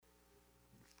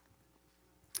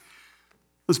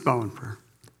Let's bow in prayer.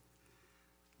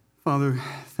 Father,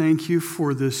 thank you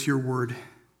for this, your word.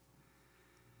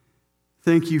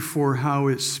 Thank you for how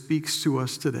it speaks to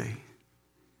us today.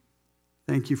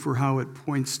 Thank you for how it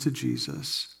points to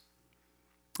Jesus.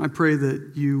 I pray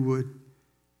that you would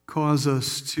cause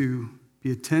us to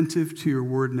be attentive to your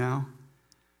word now,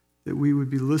 that we would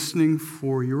be listening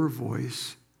for your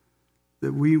voice,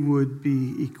 that we would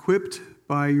be equipped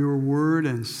by your word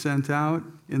and sent out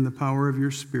in the power of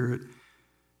your Spirit,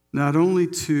 not only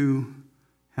to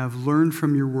have learned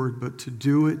from your word, but to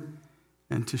do it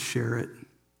and to share it.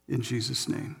 In Jesus'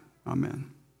 name,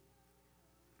 amen.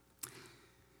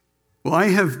 Well, I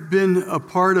have been a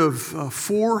part of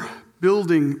 4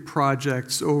 building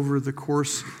projects over the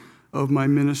course of my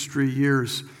ministry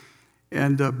years.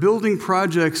 And building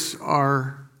projects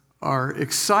are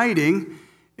exciting,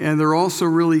 and they're also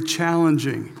really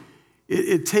challenging.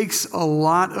 It takes a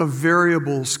lot of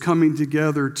variables coming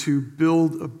together to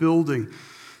build a building.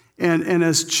 And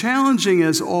as challenging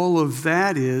as all of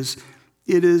that is,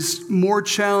 it is more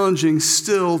challenging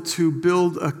still to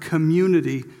build a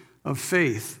community of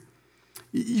faith.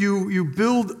 You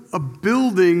build a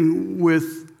building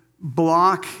with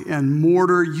block and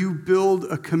mortar. You build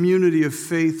a community of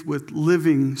faith with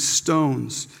living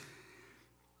stones.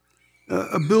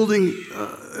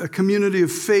 A community of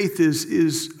faith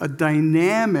is a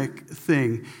dynamic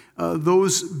thing.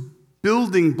 Those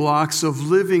building blocks of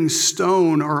living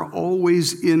stone are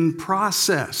always in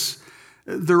process.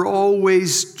 They're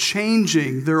always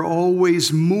changing. They're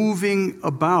always moving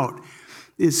about.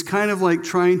 It's kind of like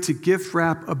trying to gift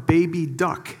wrap a baby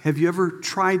duck. Have you ever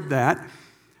tried that?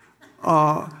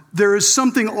 There is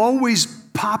something always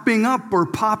popping up or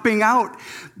popping out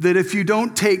that if you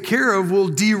don't take care of will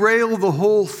derail the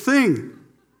whole thing.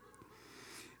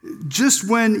 Just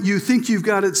when you think you've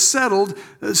got it settled,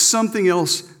 something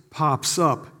else pops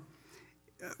up.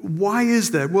 Why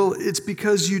is that? Well, it's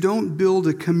because you don't build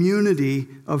a community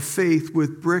of faith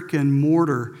with brick and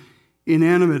mortar,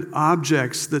 inanimate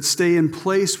objects that stay in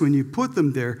place when you put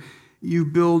them there. You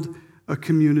build a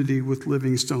community with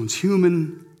living stones,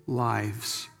 human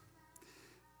lives.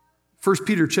 1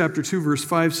 Peter chapter 2, verse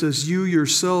 5 says, "You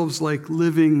yourselves, like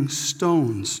living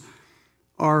stones,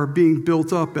 are being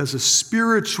built up as a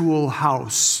spiritual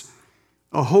house,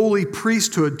 a holy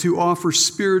priesthood to offer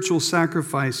spiritual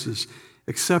sacrifices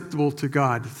acceptable to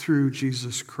God through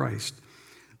Jesus Christ."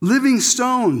 Living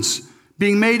stones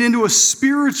being made into a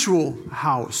spiritual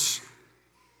house.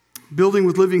 Building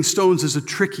with living stones is a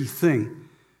tricky thing.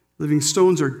 Living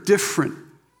stones are different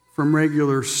from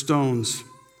regular stones.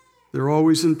 They're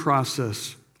always in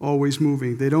process, always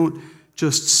moving. They don't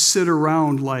just sit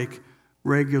around like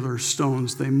regular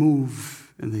stones. They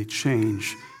move and they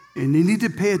change. And you need to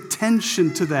pay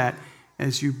attention to that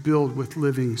as you build with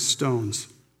living stones.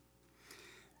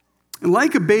 And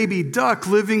like a baby duck,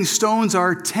 living stones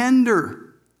are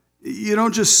tender. You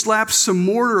don't just slap some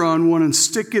mortar on one and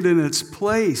stick it in its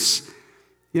place.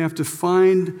 You have to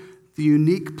find the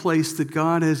unique place that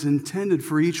God has intended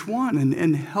for each one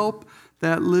and help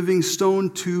that living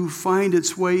stone to find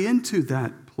its way into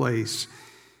that place.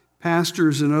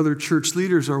 Pastors and other church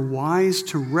leaders are wise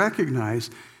to recognize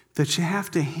that you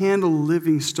have to handle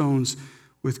living stones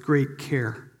with great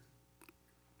care.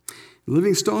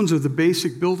 Living stones are the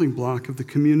basic building block of the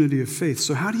community of faith.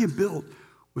 So how do you build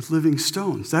with living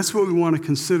stones? That's what we want to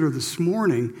consider this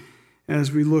morning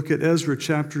as we look at Ezra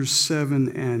chapters 7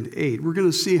 and 8. We're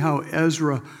going to see how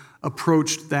Ezra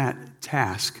approached that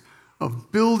task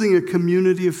of building a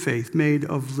community of faith made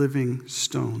of living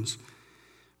stones.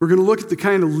 We're going to look at the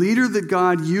kind of leader that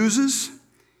God uses,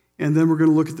 and then we're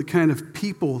going to look at the kind of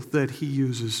people that he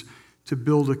uses to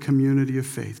build a community of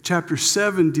faith. Chapter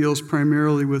 7 deals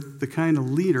primarily with the kind of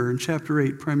leader, and chapter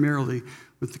 8 primarily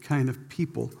with the kind of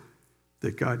people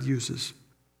that God uses.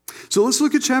 So let's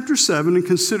look at chapter 7 and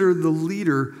consider the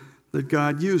leader that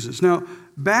God uses. Now,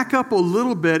 back up a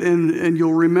little bit, and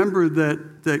you'll remember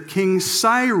that King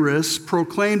Cyrus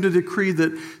proclaimed a decree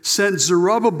that sent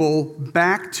Zerubbabel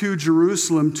back to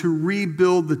Jerusalem to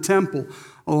rebuild the temple,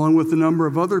 along with a number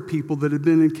of other people that had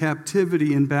been in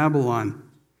captivity in Babylon.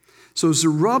 So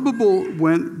Zerubbabel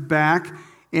went back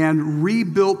and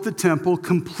rebuilt the temple,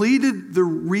 completed the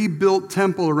rebuilt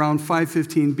temple around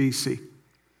 515 BC.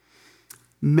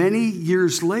 Many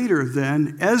years later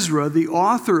then, Ezra, the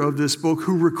author of this book,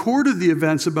 who recorded the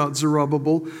events about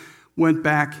Zerubbabel, went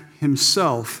back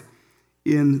himself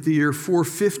in the year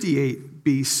 458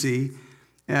 BC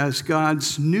as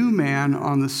God's new man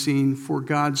on the scene for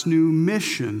God's new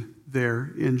mission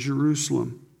there in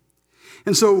Jerusalem.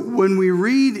 And so when we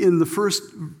read in the first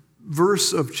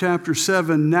verse of chapter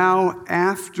 7, "Now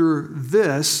after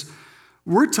this,"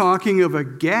 We're talking of a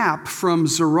gap from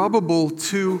Zerubbabel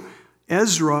to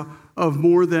Ezra of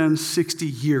more than 60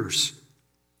 years.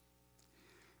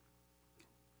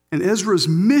 And Ezra's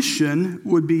mission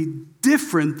would be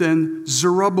different than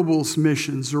Zerubbabel's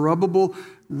mission. Zerubbabel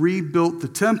rebuilt the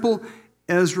temple.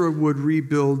 Ezra would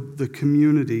rebuild the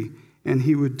community, and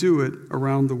he would do it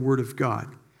around the Word of God.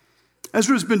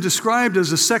 Ezra has been described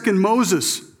as a second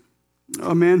Moses,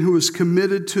 a man who is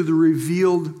committed to the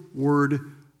revealed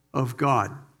Word of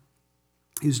God.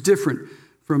 He's different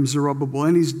from Zerubbabel,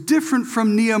 and he's different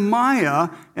from Nehemiah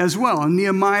as well. And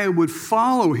Nehemiah would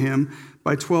follow him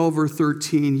by 12 or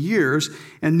 13 years,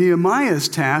 and Nehemiah's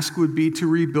task would be to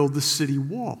rebuild the city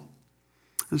wall.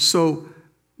 And so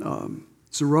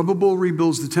Zerubbabel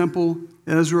rebuilds the temple,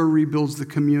 Ezra rebuilds the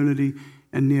community,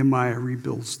 and Nehemiah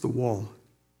rebuilds the wall.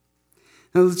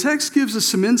 Now the text gives us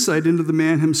some insight into the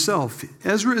man himself.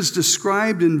 Ezra is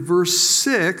described in verse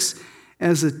 6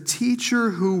 as a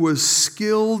teacher who was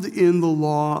skilled in the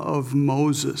law of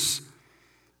Moses.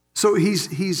 So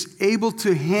he's able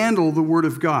to handle the Word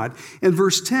of God. And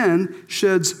verse 10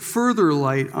 sheds further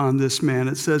light on this man.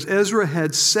 It says, Ezra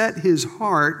had set his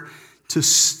heart to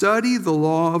study the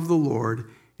law of the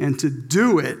Lord and to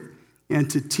do it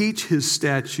and to teach his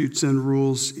statutes and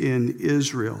rules in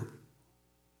Israel.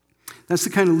 That's the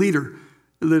kind of leader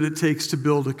that it takes to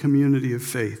build a community of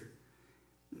faith.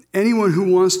 Anyone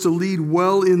who wants to lead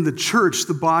well in the church,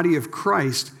 the body of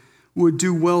Christ, would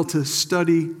do well to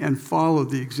study and follow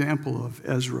the example of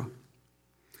Ezra.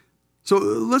 So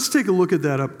let's take a look at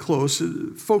that up close,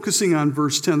 focusing on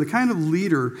verse 10. The kind of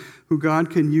leader who God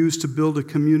can use to build a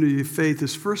community of faith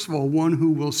is, first of all, one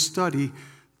who will study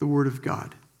the Word of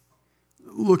God.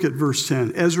 Look at verse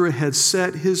 10. Ezra had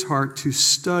set his heart to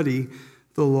study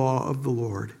the law of the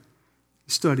Lord.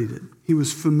 He studied it. He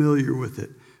was familiar with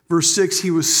it. Verse 6,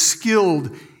 he was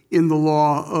skilled in the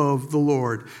law of the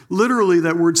Lord. Literally,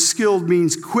 that word skilled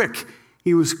means quick.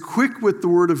 He was quick with the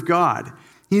Word of God.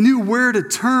 He knew where to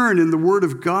turn in the Word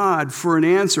of God for an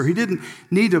answer. He didn't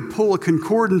need to pull a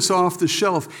concordance off the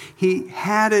shelf. He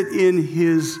had it in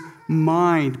his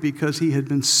mind because he had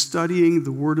been studying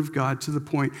the Word of God to the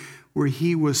point where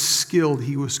he was skilled.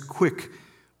 He was quick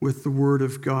with the Word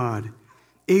of God,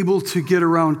 able to get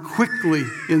around quickly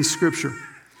in Scripture.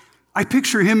 I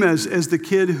picture him as the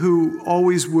kid who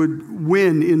always would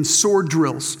win in sword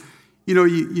drills. You know,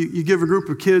 you give a group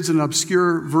of kids an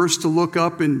obscure verse to look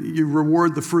up and you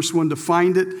reward the first one to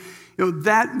find it. You know,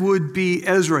 that would be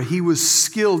Ezra. He was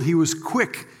skilled. He was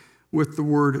quick with the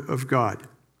Word of God.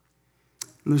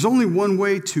 And there's only one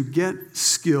way to get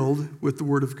skilled with the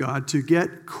Word of God, to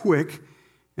get quick,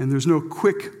 and there's no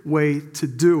quick way to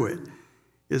do it.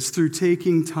 It's through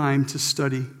taking time to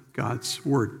study God's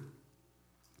Word.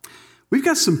 We've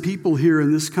got some people here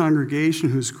in this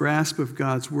congregation whose grasp of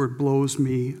God's Word blows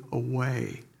me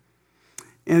away.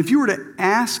 And if you were to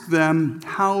ask them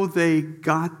how they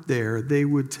got there, they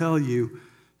would tell you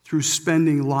through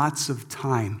spending lots of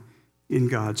time in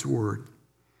God's Word.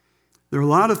 There are a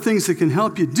lot of things that can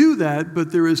help you do that,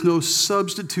 but there is no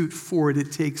substitute for it.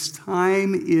 It takes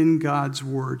time in God's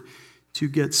Word to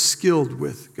get skilled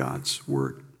with God's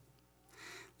Word.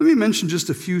 Let me mention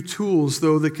just a few tools,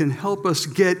 though, that can help us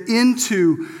get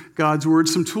into God's Word,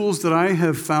 some tools that I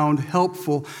have found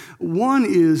helpful. One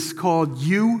is called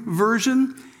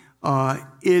YouVersion.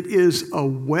 It is a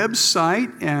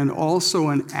website and also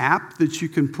an app that you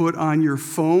can put on your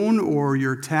phone or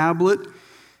your tablet,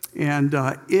 and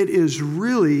it is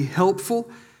really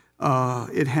helpful.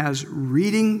 It has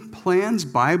reading plans,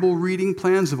 Bible reading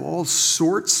plans of all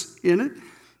sorts in it.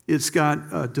 It's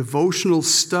got devotional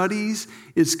studies.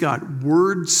 It's got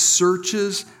word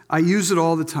searches. I use it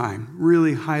all the time.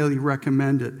 Really highly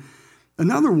recommend it.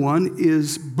 Another one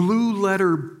is Blue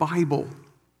Letter Bible.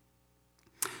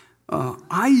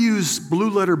 I use Blue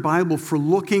Letter Bible for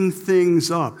looking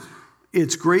things up.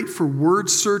 It's great for word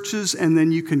searches, and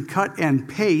then you can cut and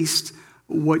paste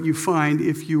what you find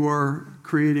if you are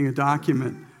creating a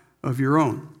document of your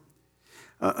own.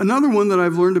 Another one that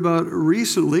I've learned about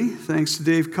recently, thanks to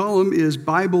Dave Cullum, is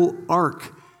Bible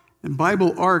Arc. And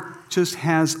Bible Arc just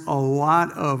has a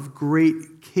lot of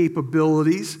great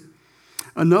capabilities.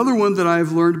 Another one that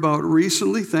I've learned about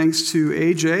recently, thanks to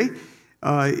AJ,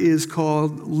 is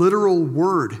called Literal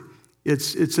Word.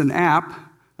 It's an app.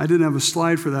 I didn't have a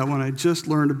slide for that one. I just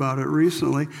learned about it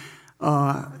recently.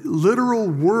 Literal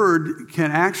Word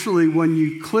can actually, when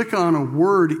you click on a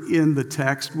word in the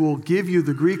text, will give you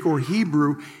the Greek or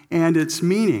Hebrew and its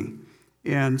meaning.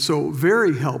 And so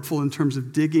very helpful in terms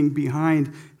of digging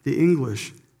behind the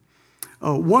English.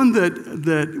 One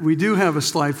that we do have a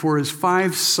slide for is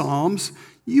 5 Psalms.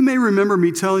 You may remember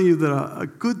me telling you that a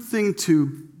good thing to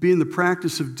be in the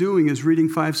practice of doing is reading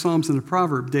 5 Psalms and a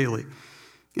proverb daily.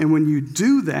 And when you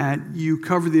do that, you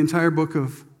cover the entire book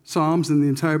of Psalms and the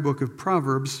entire book of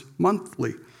Proverbs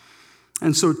monthly.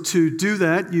 And so to do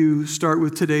that, you start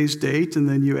with today's date, and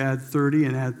then you add 30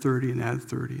 and add 30 and add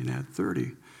 30 and add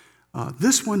 30.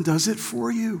 This one does it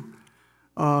for you,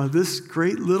 this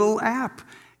great little app.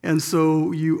 And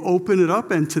so you open it up,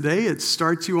 and today it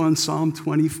starts you on Psalm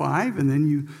 25, and then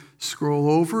you scroll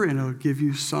over, and it'll give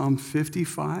you Psalm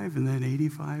 55, and then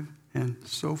 85, and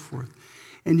so forth.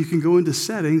 And you can go into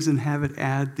settings and have it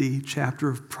add the chapter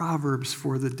of Proverbs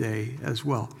for the day as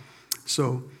well.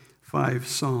 So 5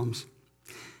 Psalms.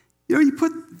 You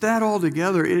put that all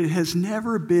together, it has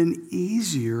never been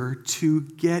easier to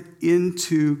get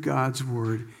into God's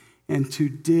Word and to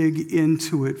dig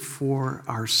into it for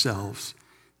ourselves.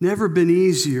 Never been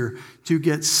easier to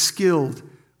get skilled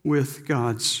with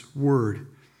God's Word.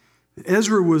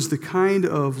 Ezra was the kind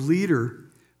of leader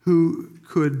who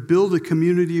could build a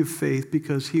community of faith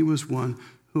because he was one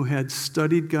who had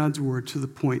studied God's Word to the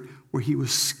point where he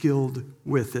was skilled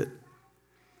with it.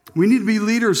 We need to be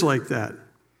leaders like that.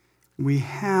 We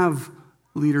have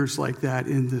leaders like that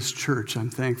in this church, I'm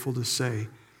thankful to say.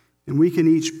 And we can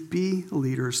each be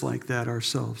leaders like that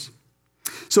ourselves.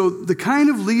 So the kind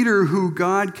of leader who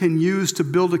God can use to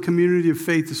build a community of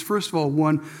faith is, first of all,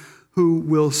 one who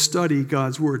will study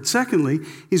God's Word. Secondly,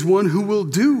 he's one who will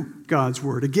do God's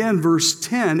Word. Again, verse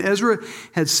 10, Ezra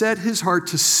had set his heart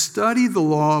to study the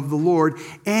law of the Lord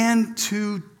and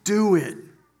to do it.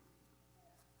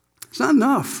 It's not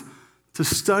enough to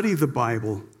study the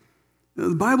Bible.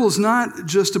 The Bible is not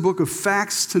just a book of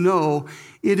facts to know.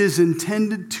 It is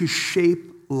intended to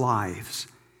shape lives.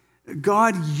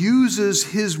 God uses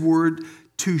his word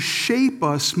to shape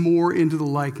us more into the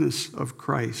likeness of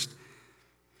Christ.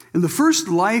 And the first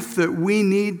life that we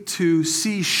need to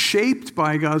see shaped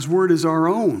by God's word is our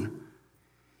own.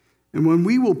 And when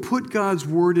we will put God's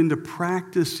word into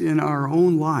practice in our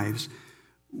own lives,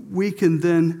 we can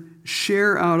then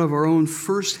share out of our own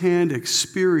firsthand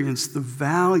experience the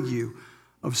value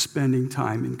of spending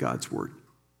time in God's Word.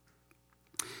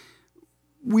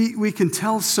 We can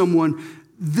tell someone,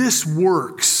 this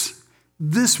works.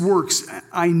 This works.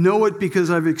 I know it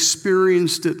because I've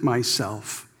experienced it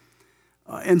myself.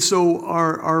 And so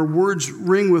our words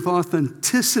ring with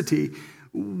authenticity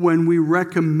when we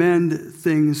recommend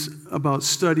things about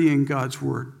studying God's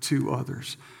Word to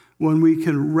others. When we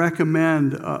can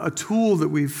recommend a tool that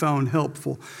we've found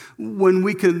helpful, when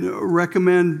we can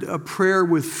recommend a prayer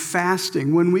with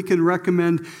fasting, when we can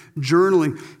recommend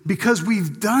journaling, because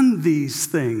we've done these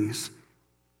things.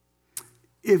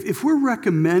 If we're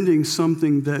recommending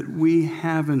something that we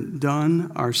haven't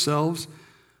done ourselves,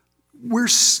 we're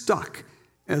stuck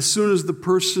as soon as the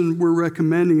person we're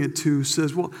recommending it to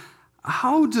says, well,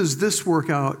 how does this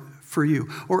work out for you?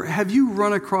 Or have you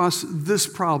run across this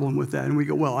problem with that? And we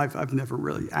go, well, I've never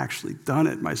really actually done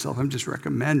it myself. I'm just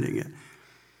recommending it.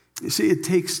 You see, it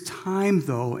takes time,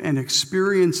 though, and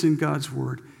experience in God's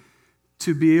Word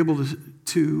to be able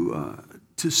to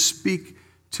speak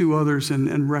to others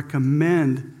and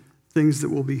recommend things that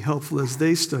will be helpful as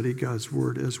they study God's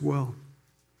Word as well.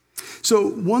 So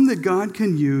one that God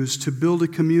can use to build a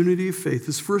community of faith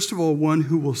is, first of all, one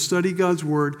who will study God's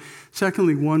Word.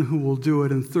 Secondly, one who will do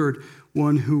it. And third,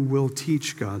 one who will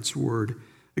teach God's Word.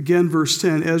 Again, verse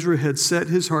 10, Ezra had set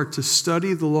his heart to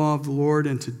study the law of the Lord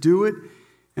and to do it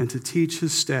and to teach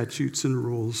his statutes and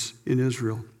rules in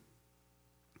Israel.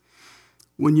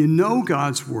 When you know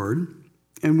God's Word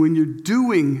and when you're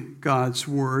doing God's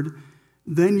Word,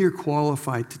 then you're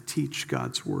qualified to teach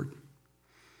God's Word.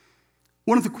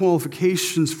 One of the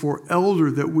qualifications for elder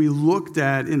that we looked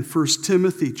at in 1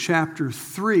 Timothy chapter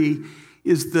 3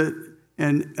 is that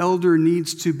an elder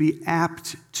needs to be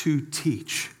apt to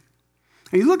teach.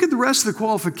 And you look at the rest of the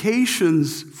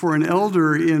qualifications for an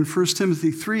elder in 1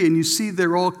 Timothy 3, and you see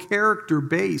they're all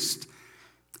character-based.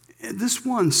 This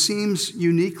one seems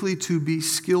uniquely to be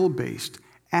skill-based,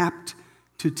 apt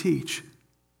to teach.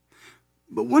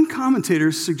 But one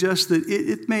commentator suggests that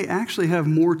it may actually have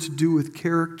more to do with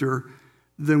character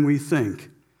than we think.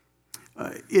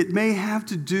 It may have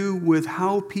to do with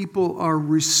how people are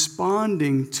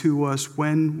responding to us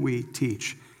when we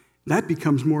teach. That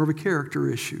becomes more of a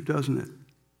character issue, doesn't it?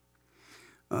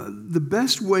 The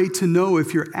best way to know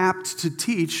if you're apt to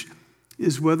teach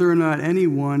is whether or not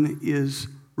anyone is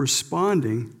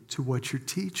responding to what you're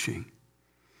teaching.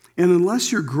 And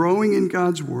unless you're growing in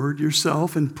God's Word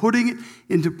yourself and putting it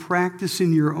into practice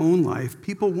in your own life,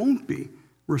 people won't be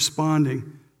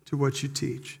responding to what you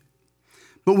teach.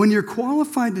 But when you're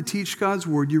qualified to teach God's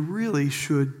Word, you really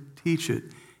should teach it.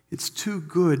 It's too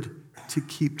good to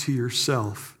keep to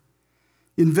yourself.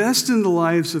 Invest in the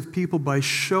lives of people by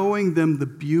showing them the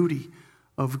beauty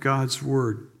of God's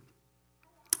word.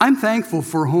 I'm thankful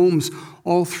for homes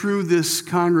all through this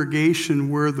congregation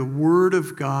where the word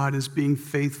of God is being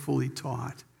faithfully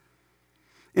taught.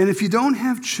 And if you don't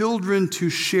have children to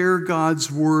share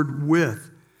God's word with,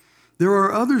 there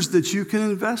are others that you can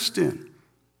invest in.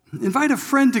 Invite a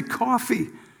friend to coffee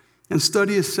and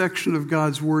study a section of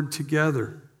God's word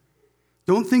together.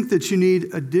 Don't think that you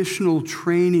need additional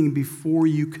training before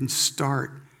you can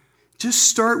start. Just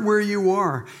start where you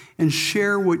are and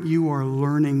share what you are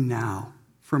learning now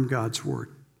from God's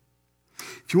word.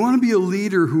 If you want to be a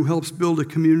leader who helps build a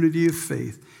community of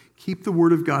faith, keep the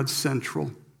word of God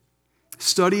central.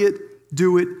 Study it,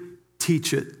 do it,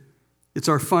 teach it. It's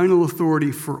our final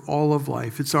authority for all of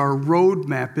life. It's our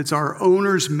roadmap. It's our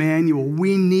owner's manual.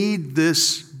 We need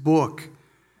this book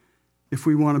if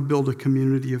we want to build a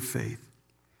community of faith.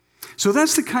 So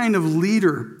that's the kind of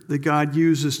leader that God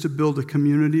uses to build a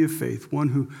community of faith, one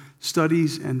who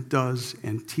studies and does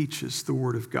and teaches the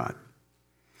Word of God.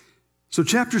 So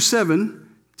chapter 7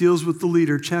 deals with the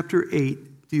leader. Chapter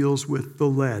 8 deals with the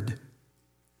led.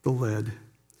 The led.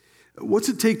 What's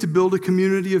it take to build a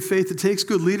community of faith? It takes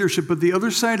good leadership, but the other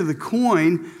side of the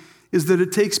coin is that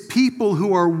it takes people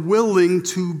who are willing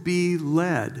to be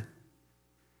led.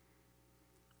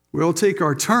 We all take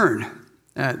our turn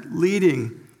at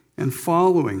leading and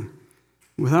following.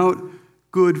 Without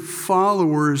good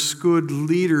followers, good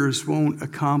leaders won't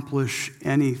accomplish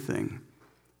anything.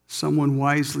 Someone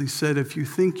wisely said, if you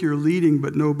think you're leading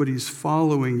but nobody's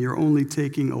following, you're only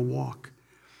taking a walk.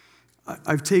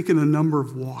 I've taken a number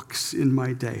of walks in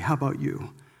my day. How about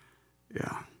you?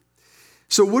 Yeah.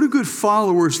 So what do good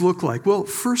followers look like? Well,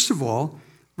 first of all,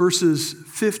 verses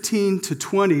 15 to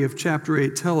 20 of chapter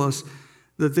 8 tell us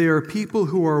that they are people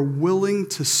who are willing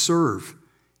to serve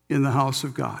in the house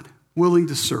of God. Willing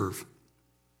to serve.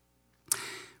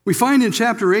 We find in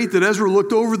chapter 8 that Ezra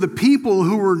looked over the people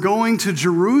who were going to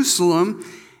Jerusalem,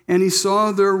 and he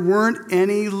saw there weren't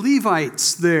any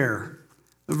Levites there.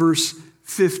 Verse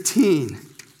 15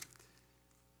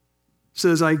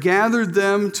 says, I gathered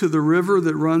them to the river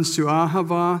that runs to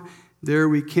Ahava. There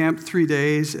we camped 3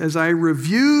 days. As I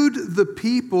reviewed the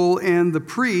people and the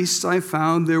priests, I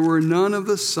found there were none of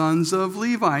the sons of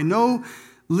Levi. No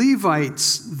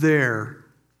Levites there.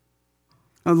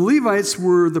 Now, the Levites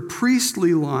were the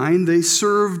priestly line. They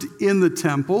served in the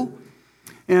temple.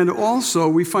 And also,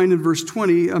 we find in verse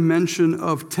 20 a mention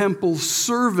of temple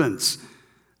servants.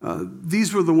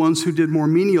 These were the ones who did more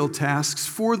menial tasks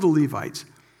for the Levites.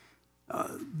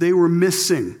 They were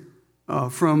missing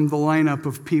from the lineup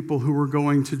of people who were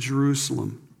going to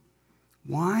Jerusalem.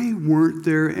 Why weren't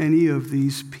there any of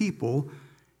these people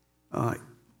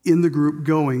in the group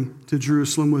going to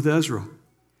Jerusalem with Ezra?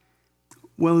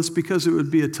 Well, it's because it would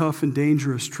be a tough and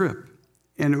dangerous trip,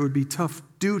 and it would be tough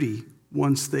duty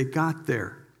once they got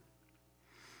there.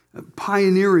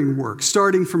 Pioneering work,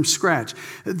 starting from scratch.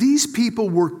 These people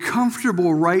were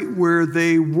comfortable right where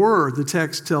they were, the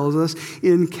text tells us,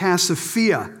 in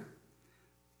Casaphia.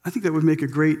 I think that would make a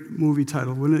great movie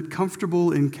title, wouldn't it?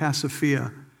 Comfortable in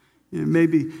Casaphia.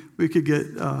 Maybe we could get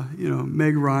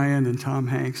Meg Ryan and Tom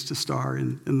Hanks to star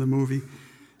in the movie.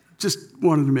 Just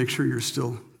wanted to make sure you're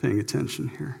still paying attention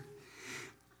here.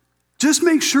 Just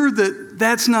make sure that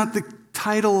that's not the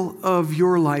title of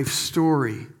your life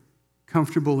story.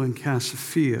 Comfortable in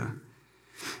Casaphia.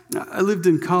 I lived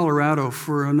in Colorado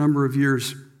for a number of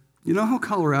years. You know how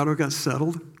Colorado got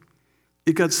settled?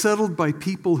 It got settled by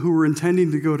people who were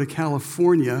intending to go to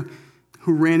California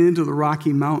who ran into the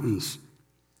Rocky Mountains.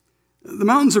 The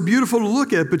mountains are beautiful to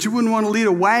look at, but you wouldn't want to lead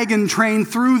a wagon train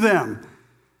through them.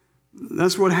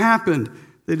 That's what happened.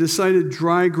 They decided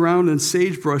dry ground and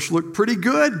sagebrush looked pretty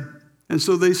good, and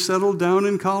so they settled down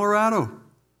in Colorado.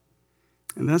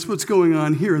 And that's what's going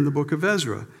on here in the book of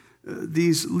Ezra.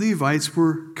 These Levites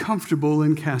were comfortable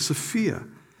in Casaphia.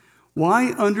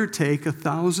 Why undertake a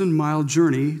 1,000-mile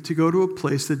journey to go to a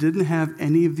place that didn't have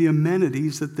any of the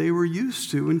amenities that they were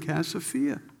used to in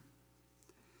Casaphia?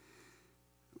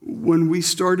 When we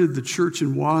started the church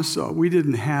in Wausau, we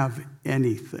didn't have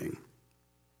anything.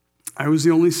 I was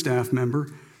the only staff member.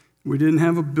 We didn't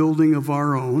have a building of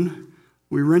our own.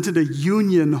 We rented a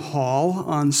union hall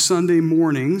on Sunday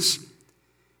mornings,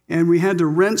 and we had to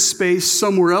rent space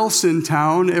somewhere else in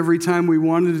town every time we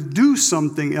wanted to do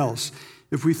something else.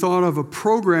 If we thought of a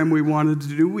program we wanted to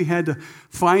do, we had to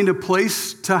find a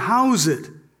place to house it.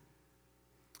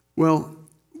 Well,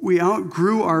 we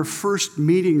outgrew our first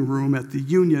meeting room at the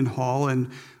Union Hall, and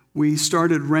we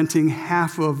started renting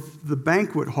half of the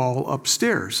banquet hall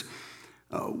upstairs.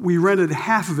 We rented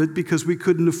half of it because we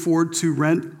couldn't afford to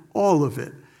rent all of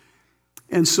it.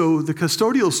 And so the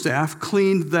custodial staff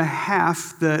cleaned the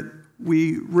half that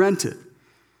we rented.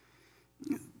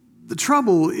 The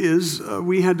trouble is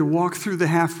we had to walk through the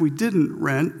half we didn't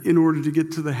rent in order to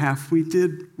get to the half we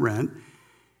did rent.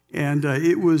 And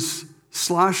it was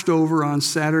sloshed over on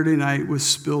Saturday night with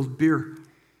spilled beer.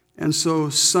 And so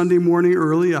Sunday morning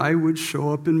early, I would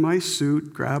show up in my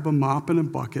suit, grab a mop and a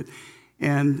bucket,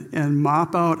 and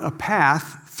mop out a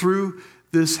path through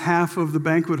this half of the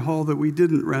banquet hall that we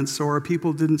didn't rent so our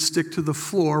people didn't stick to the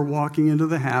floor walking into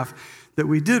the half that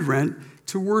we did rent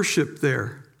to worship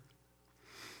there.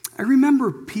 I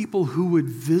remember people who would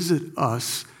visit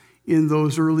us in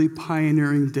those early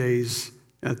pioneering days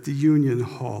at the Union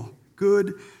Hall.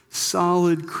 Good,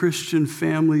 solid Christian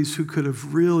families who could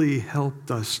have really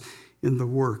helped us in the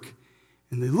work.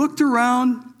 And they looked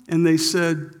around and they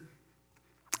said,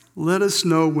 "Let us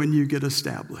know when you get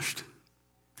established.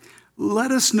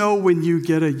 Let us know when you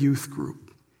get a youth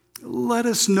group. Let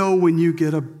us know when you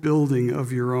get a building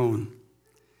of your own."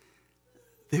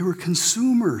 They were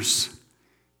consumers.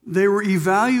 They were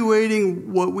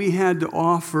evaluating what we had to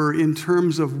offer in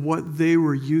terms of what they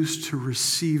were used to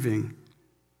receiving.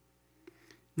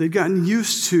 They'd gotten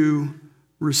used to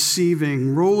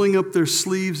receiving. Rolling up their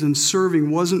sleeves and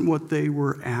serving wasn't what they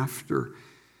were after.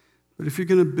 But if you're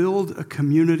going to build a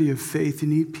community of faith, you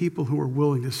need people who are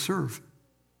willing to serve.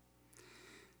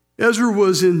 Ezra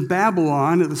was in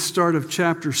Babylon at the start of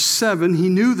chapter 7. He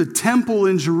knew the temple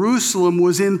in Jerusalem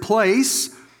was in place,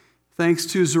 thanks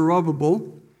to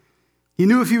Zerubbabel. He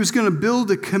knew if he was going to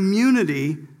build a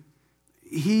community,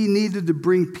 he needed to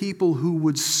bring people who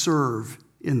would serve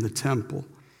in the temple,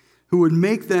 who would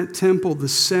make that temple the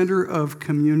center of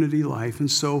community life. And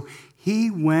so he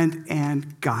went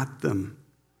and got them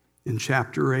in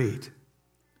chapter 8.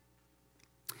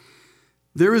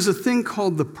 There is a thing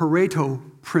called the Pareto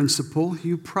principle.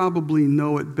 You probably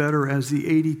know it better as the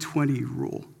 80-20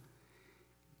 rule.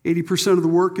 80% of the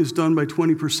work is done by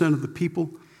 20% of the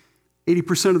people.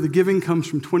 80% of the giving comes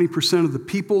from 20% of the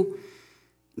people.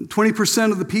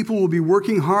 20% of the people will be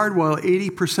working hard while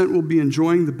 80% will be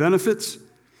enjoying the benefits.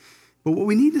 But what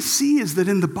we need to see is that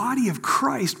in the body of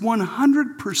Christ,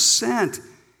 100%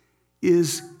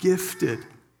 is gifted.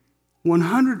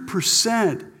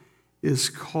 100% is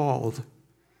called.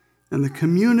 And the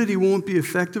community won't be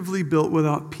effectively built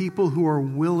without people who are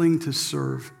willing to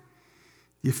serve.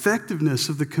 The effectiveness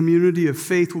of the community of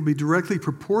faith will be directly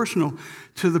proportional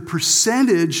to the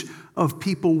percentage of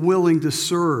people willing to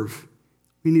serve.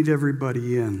 We need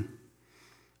everybody in.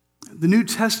 The New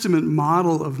Testament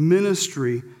model of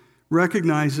ministry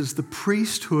recognizes the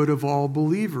priesthood of all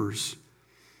believers.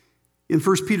 In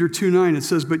 1 Peter 2:9, it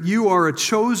says, "But you are a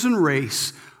chosen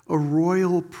race, a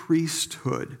royal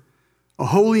priesthood, a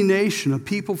holy nation, a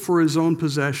people for his own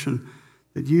possession,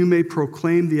 that you may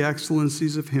proclaim the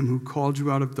excellencies of him who called you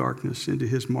out of darkness into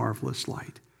his marvelous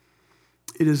light."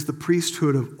 It is the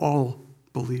priesthood of all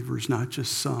believers, not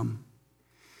just some.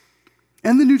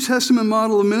 And the New Testament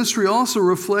model of ministry also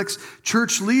reflects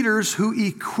church leaders who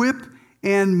equip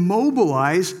and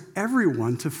mobilize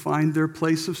everyone to find their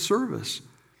place of service.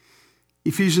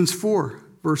 Ephesians 4,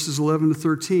 verses 11 to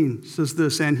 13 says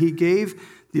this, "And he gave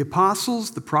the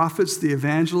apostles, the prophets, the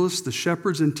evangelists, the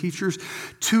shepherds, and teachers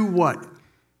to" what?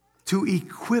 "To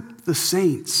equip the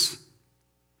saints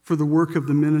for the work of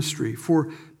the ministry,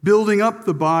 for building up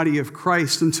the body of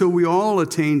Christ until we all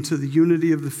attain to the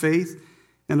unity of the faith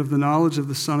and of the knowledge of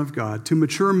the Son of God, to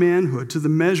mature manhood, to the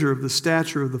measure of the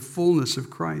stature of the fullness of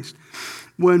Christ."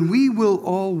 When we will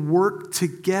all work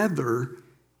together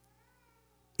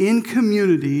in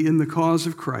community in the cause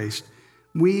of Christ,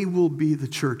 we will be the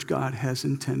church God has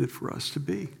intended for us to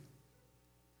be.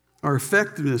 Our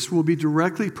effectiveness will be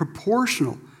directly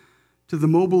proportional to the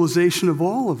mobilization of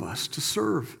all of us to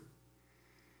serve.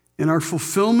 And our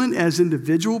fulfillment as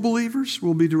individual believers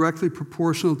will be directly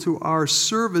proportional to our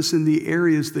service in the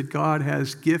areas that God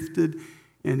has gifted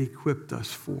and equipped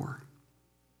us for.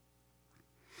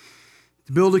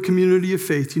 To build a community of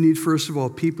faith, you need, first of all,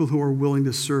 people who are willing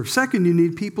to serve. Second, you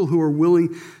need people who are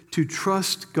willing to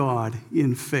trust God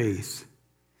in faith.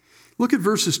 Look at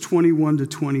verses 21 to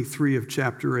 23 of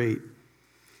chapter 8.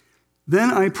 "Then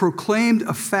I proclaimed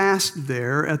a fast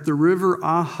there at the river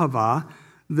Ahava,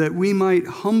 that we might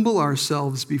humble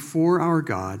ourselves before our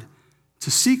God, to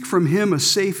seek from him a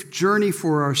safe journey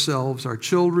for ourselves, our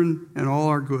children, and all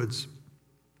our goods.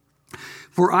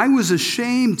 For I was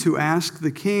ashamed to ask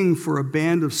the king for a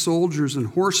band of soldiers and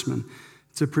horsemen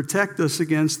to protect us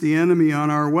against the enemy on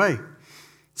our way,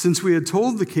 since we had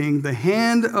told the king, 'The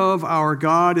hand of our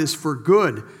God is for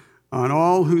good. on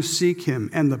all who seek him,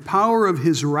 and the power of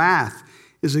his wrath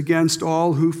is against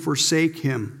all who forsake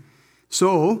him.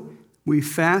 So we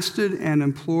fasted and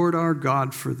implored our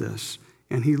God for this,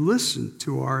 and he listened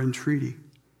to our entreaty.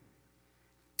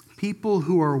 People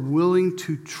who are willing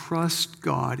to trust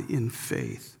God in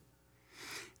faith.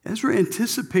 Ezra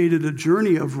anticipated a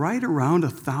journey of right around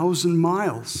 1,000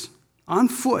 miles on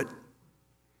foot,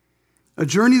 a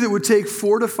journey that would take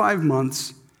 4 to 5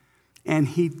 months, and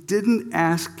he didn't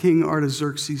ask King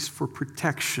Artaxerxes for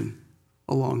protection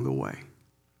along the way.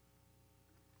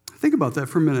 Think about that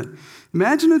for a minute.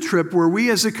 Imagine a trip where we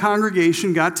as a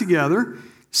congregation got together,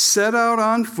 set out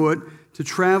on foot to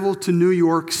travel to New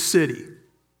York City,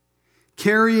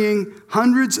 carrying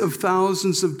hundreds of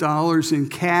thousands of dollars in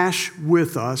cash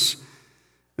with us,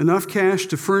 enough cash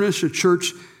to furnish a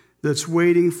church that's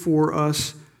waiting for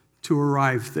us to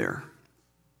arrive there.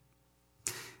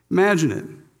 Imagine it.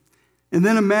 And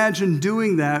then imagine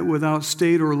doing that without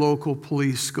state or local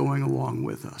police going along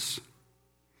with us.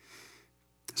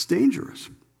 It's dangerous.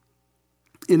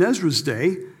 In Ezra's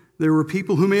day, there were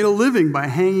people who made a living by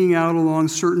hanging out along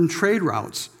certain trade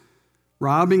routes,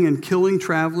 robbing and killing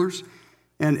travelers,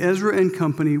 and Ezra and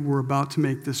company were about to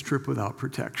make this trip without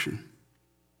protection.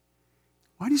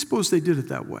 Why do you suppose they did it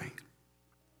that way?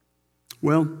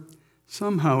 Well,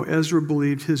 somehow Ezra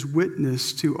believed his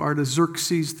witness to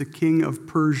Artaxerxes, the king of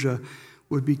Persia,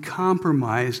 would be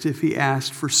compromised if he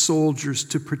asked for soldiers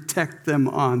to protect them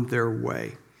on their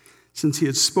way, since he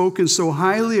had spoken so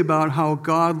highly about how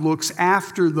God looks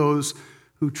after those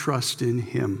who trust in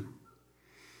him.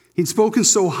 He'd spoken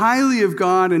so highly of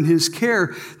God and his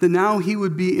care that now he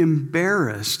would be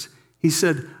embarrassed, he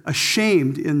said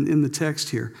ashamed in the text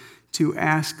here, to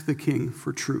ask the king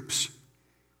for troops.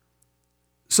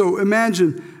 So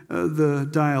imagine the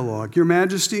dialogue. Your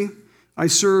Majesty, I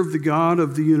serve the God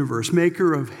of the universe,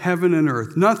 maker of heaven and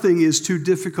earth. Nothing is too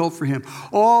difficult for him.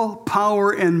 All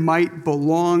power and might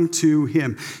belong to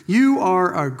him. You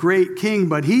are a great king,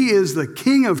 but he is the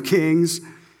King of kings,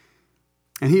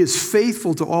 and he is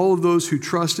faithful to all of those who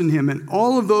trust in him, and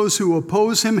all of those who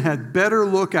oppose him had better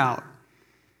look out.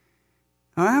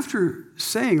 Now, after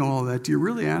saying all that, do you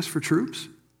really ask for troops?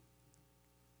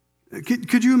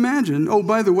 Could you imagine, oh,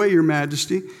 by the way, Your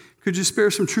Majesty, could you spare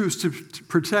some troops to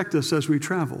protect us as we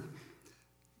travel?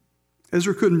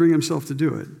 Ezra couldn't bring himself to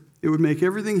do it. It would make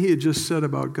everything he had just said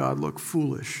about God look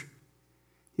foolish.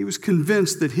 He was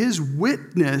convinced that his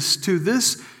witness to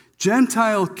this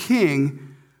Gentile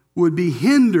king would be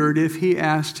hindered if he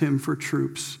asked him for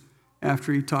troops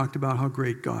after he talked about how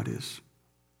great God is.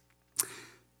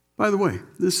 By the way,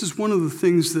 this is one of the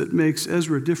things that makes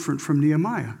Ezra different from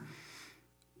Nehemiah.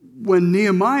 When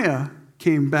Nehemiah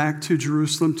came back to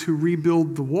Jerusalem to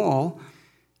rebuild the wall,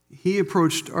 he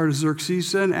approached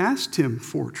Artaxerxes and asked him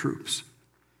for troops.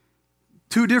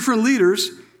 2 different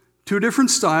leaders, 2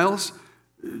 different styles,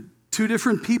 2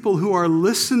 different people who are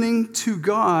listening to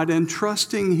God and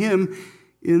trusting him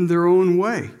in their own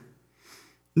way.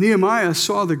 Nehemiah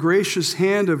saw the gracious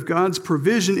hand of God's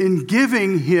provision in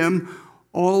giving him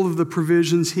all of the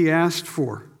provisions he asked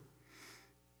for.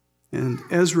 And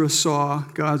Ezra saw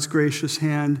God's gracious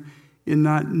hand in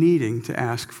not needing to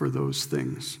ask for those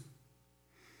things.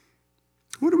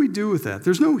 What do we do with that?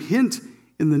 There's no hint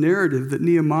in the narrative that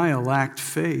Nehemiah lacked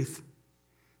faith.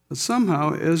 But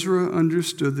somehow Ezra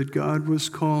understood that God was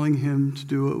calling him to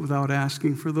do it without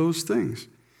asking for those things.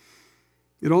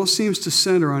 It all seems to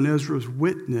center on Ezra's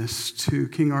witness to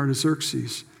King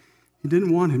Artaxerxes. He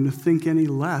didn't want him to think any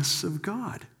less of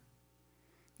God.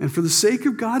 And for the sake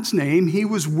of God's name, he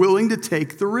was willing to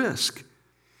take the risk.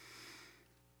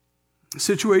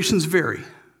 Situations vary.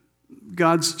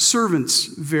 God's servants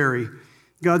vary.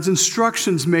 God's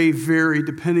instructions may vary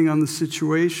depending on the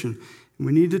situation. And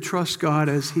we need to trust God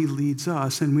as he leads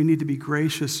us, and we need to be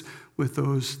gracious with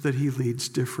those that he leads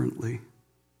differently.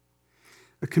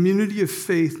 A community of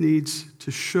faith needs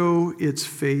to show its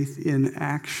faith in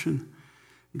action.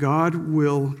 God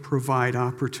will provide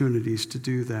opportunities to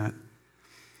do that.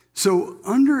 So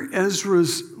under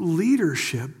Ezra's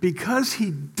leadership, because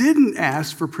he didn't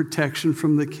ask for protection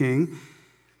from the king,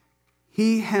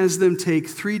 he has them take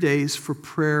 3 days for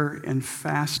prayer and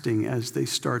fasting as they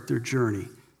start their journey.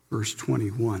 Verse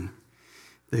 21.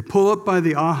 They pull up by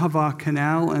the Ahava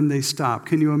Canal and they stop.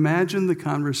 Can you imagine the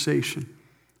conversation?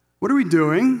 What are we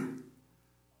doing?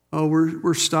 Oh,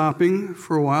 we're stopping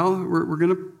for a while. We're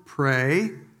going to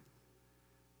pray.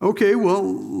 Okay, well,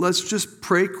 let's just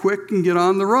pray quick and get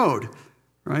on the road,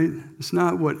 right? It's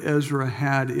not what Ezra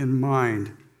had in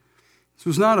mind. This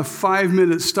was not a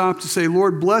 5-minute stop to say,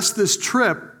 Lord, bless this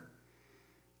trip.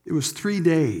 It was 3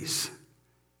 days.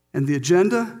 And the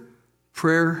agenda,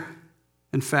 prayer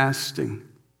and fasting.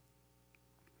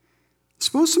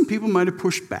 Suppose some people might have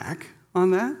pushed back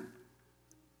on that.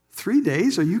 3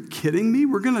 days? Are you kidding me?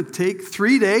 We're going to take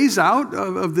 3 days out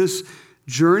of this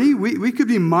journey? We could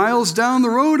be miles down the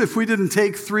road if we didn't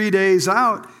take 3 days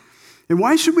out. And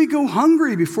why should we go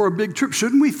hungry before a big trip?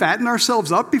 Shouldn't we fatten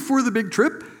ourselves up before the big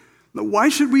trip? Why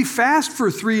should we fast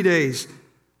for 3 days?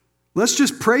 Let's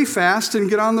just pray fast and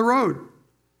get on the road.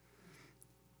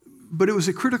 But it was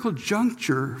a critical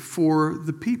juncture for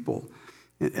the people.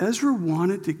 And Ezra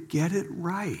wanted to get it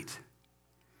right.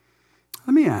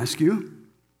 Let me ask you,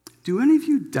 do any of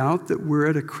you doubt that we're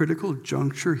at a critical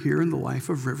juncture here in the life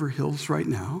of River Hills right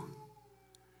now?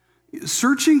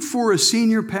 Searching for a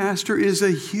senior pastor is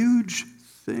a huge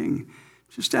thing.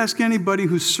 Just ask anybody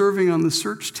who's serving on the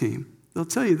search team. They'll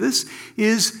tell you this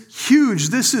is huge.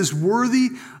 This is worthy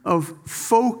of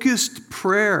focused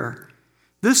prayer.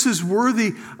 This is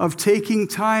worthy of taking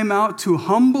time out to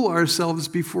humble ourselves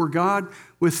before God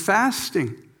with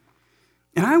fasting.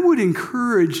 And I would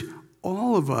encourage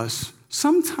all of us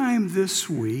sometime this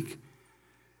week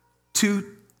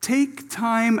to take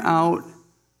time out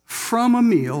from a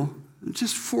meal,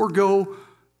 just forego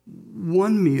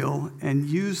one meal, and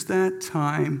use that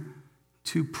time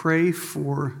to pray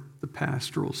for the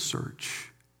pastoral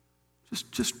search.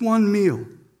 Just one meal.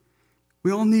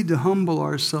 We all need to humble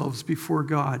ourselves before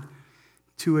God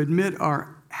to admit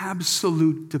our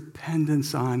absolute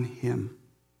dependence on Him.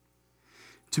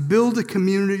 To build a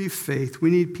community of faith, we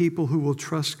need people who will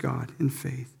trust God in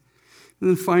faith. And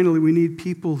then finally, we need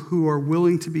people who are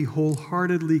willing to be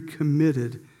wholeheartedly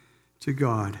committed to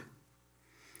God.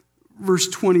 Verse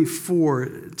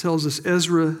 24 tells us,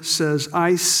 Ezra says,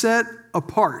 I set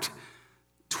apart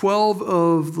 12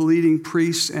 of the leading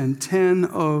priests and 10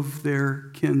 of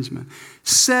their kinsmen.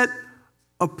 Set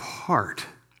apart.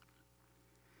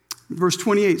 Verse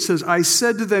 28 says, I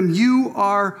said to them, you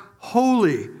are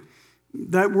holy.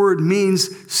 That word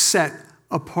means set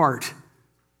apart.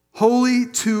 Holy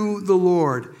to the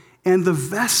Lord. And the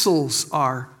vessels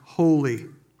are holy.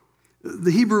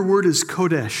 The Hebrew word is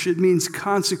kodesh. It means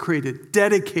consecrated,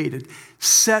 dedicated,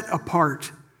 set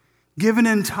apart, given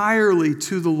entirely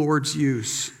to the Lord's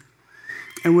use.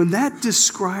 And when that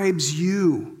describes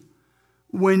you,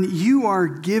 when you are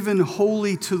given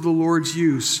wholly to the Lord's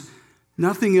use,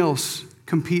 nothing else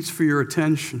competes for your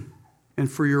attention and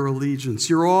for your allegiance.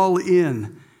 You're all in.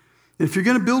 And if you're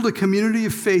going to build a community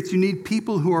of faith, you need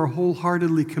people who are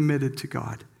wholeheartedly committed to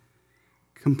God,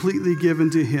 completely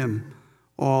given to Him,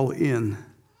 all in.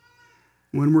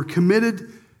 When we're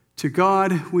committed to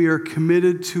God, we are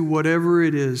committed to whatever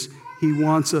it is He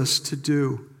wants us to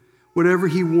do, whatever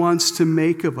He wants to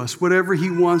make of us, whatever He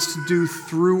wants to do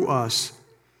through us.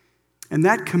 And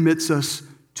that commits us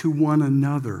to one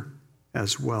another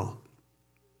as well.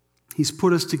 He's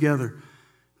put us together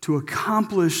to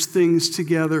accomplish things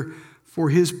together for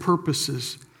His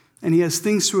purposes. And He has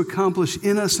things to accomplish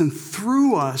in us and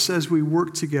through us as we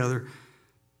work together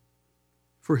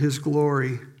for His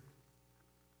glory.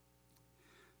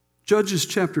 Judges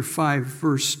chapter 5,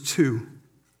 verse 2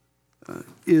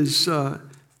 is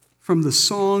from the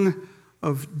Song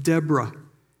of Deborah.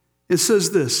 It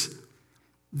says this,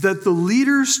 that the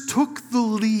leaders took the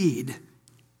lead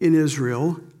in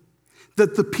Israel,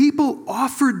 that the people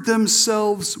offered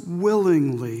themselves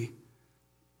willingly.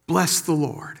 Bless the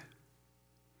Lord.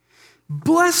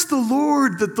 Bless the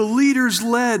Lord that the leaders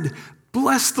led.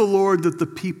 Bless the Lord that the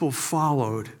people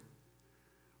followed.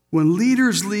 When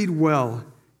leaders lead well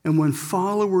and when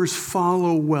followers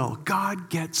follow well, God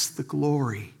gets the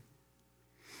glory.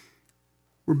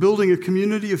 We're building a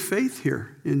community of faith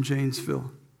here in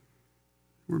Janesville.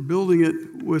 We're building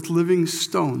it with living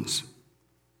stones.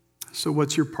 So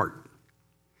what's your part?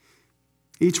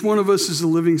 Each one of us is a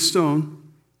living stone.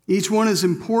 Each one is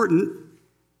important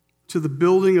to the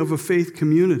building of a faith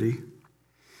community.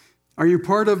 Are you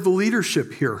part of the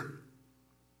leadership here?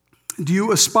 Do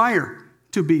you aspire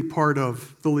to be part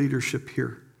of the leadership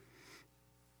here?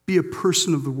 Be a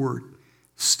person of the Word.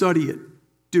 Study it,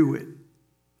 do it,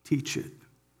 teach it.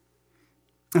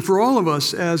 And for all of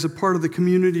us as a part of the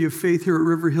community of faith here at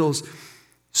River Hills,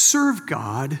 serve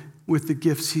God with the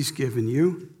gifts He's given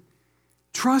you.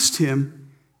 Trust Him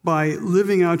by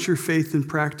living out your faith in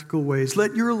practical ways.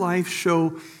 Let your life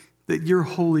show that you're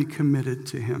wholly committed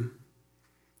to Him.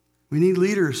 We need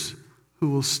leaders who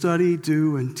will study,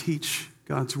 do, and teach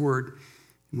God's Word.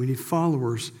 And we need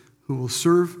followers who will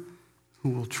serve,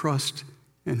 who will trust,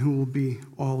 and who will be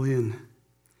all in.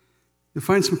 You'll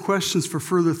find some questions for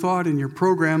further thought in your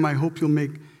program. I hope you'll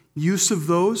make use of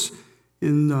those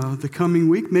in the coming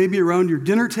week, maybe around your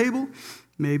dinner table,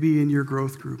 maybe in your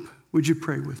growth group. Would you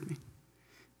pray with me?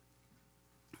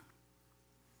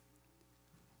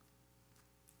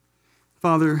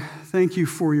 Father, thank you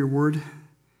for your word.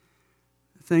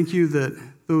 Thank you that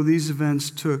though these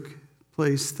events took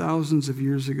place thousands of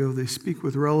years ago, they speak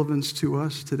with relevance to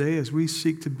us today as we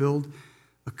seek to build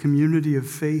a community of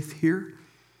faith here.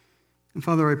 And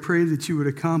Father, I pray that you would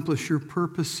accomplish your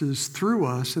purposes through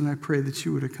us, and I pray that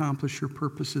you would accomplish your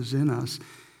purposes in us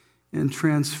and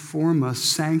transform us,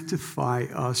 sanctify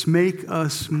us, make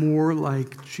us more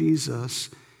like Jesus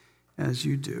as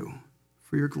you do,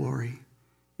 for your glory.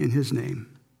 In his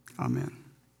name, amen.